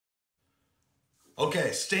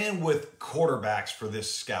Okay, staying with quarterbacks for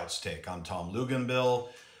this Scouts take on Tom Luganbill.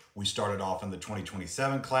 We started off in the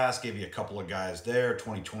 2027 class, gave you a couple of guys there,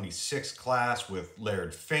 2026 class with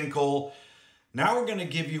Laird Finkel. Now we're going to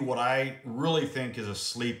give you what I really think is a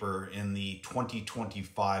sleeper in the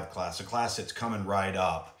 2025 class, a class that's coming right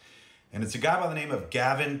up. And it's a guy by the name of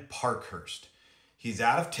Gavin Parkhurst. He's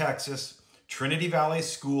out of Texas, Trinity Valley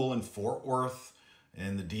School in Fort Worth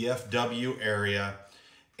in the DFW area.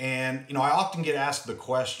 And, I often get asked the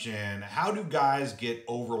question, how do guys get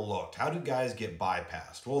overlooked? How do guys get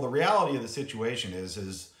bypassed? Well, the reality of the situation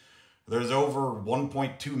is there's over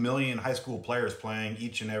 1.2 million high school players playing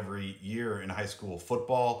each and every year in high school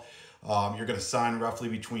football. You're going to sign roughly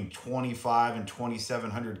between 25 and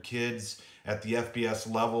 2,700 kids at the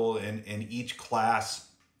FBS level in each class.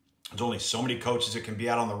 There's only so many coaches that can be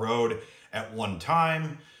out on the road at one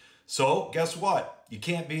time. So guess what? You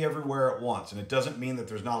can't be everywhere at once. And it doesn't mean that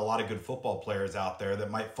there's not a lot of good football players out there that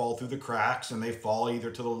might fall through the cracks and they fall either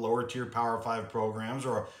to the lower tier Power 5 programs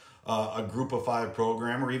or a Group of 5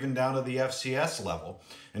 program or even down to the FCS level.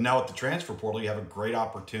 And now with the transfer portal, you have a great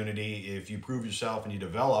opportunity if you prove yourself and you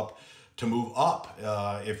develop to move up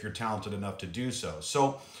if you're talented enough to do so.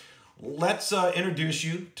 So let's introduce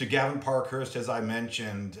you to Gavin Parkhurst, as I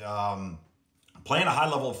mentioned, playing a high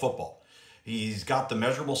level of football. He's got the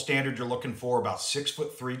measurable standard you're looking for, about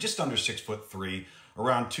 6'3", just under 6'3",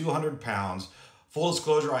 around 200 pounds. Full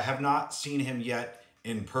disclosure, I have not seen him yet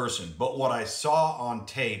in person, but what I saw on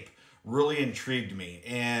tape really intrigued me.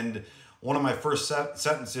 And one of my first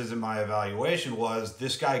sentences in my evaluation was,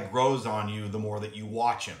 this guy grows on you the more that you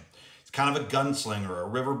watch him. He's kind of a gunslinger, a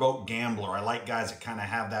riverboat gambler. I like guys that kind of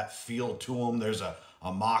have that feel to them. There's a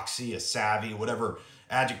moxie, a savvy, whatever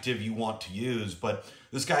adjective you want to use. But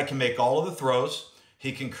this guy can make all of the throws.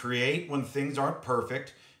 He can create when things aren't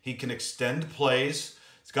perfect. He can extend plays.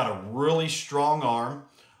 He's got a really strong arm.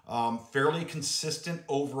 Fairly consistent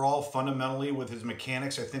overall fundamentally with his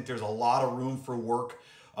mechanics. I think there's a lot of room for work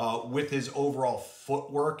with his overall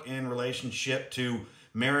footwork in relationship to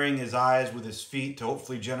marrying his eyes with his feet to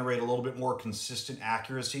hopefully generate a little bit more consistent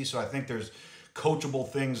accuracy. So I think there's coachable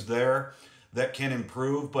things there that can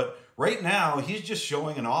improve. But right now, he's just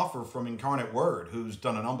showing an offer from Incarnate Word, who's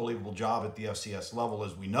done an unbelievable job at the FCS level,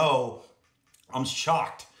 as we know. I'm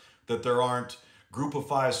shocked that there aren't Group of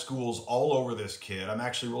 5 schools all over this kid. I'm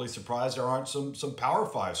actually really surprised there aren't some Power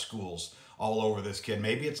 5 schools all over this kid.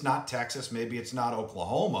 Maybe it's not Texas, maybe it's not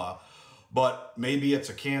Oklahoma, but maybe it's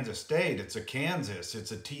a Kansas State, it's a Kansas,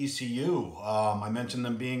 it's a TCU. I mentioned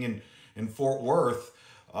them being in Fort Worth.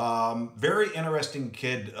 Very interesting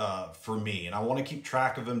kid for me, and I want to keep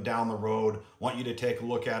track of him down the road. Want you to take a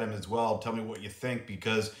look at him as well. Tell me what you think,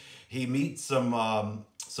 because he meets some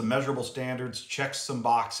measurable standards, checks some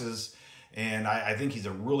boxes, and I think he's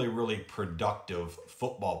a really, really productive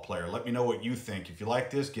football player. Let me know what you think. If you like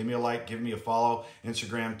this, give me a like, give me a follow,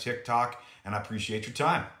 Instagram, TikTok, and I appreciate your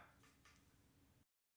time.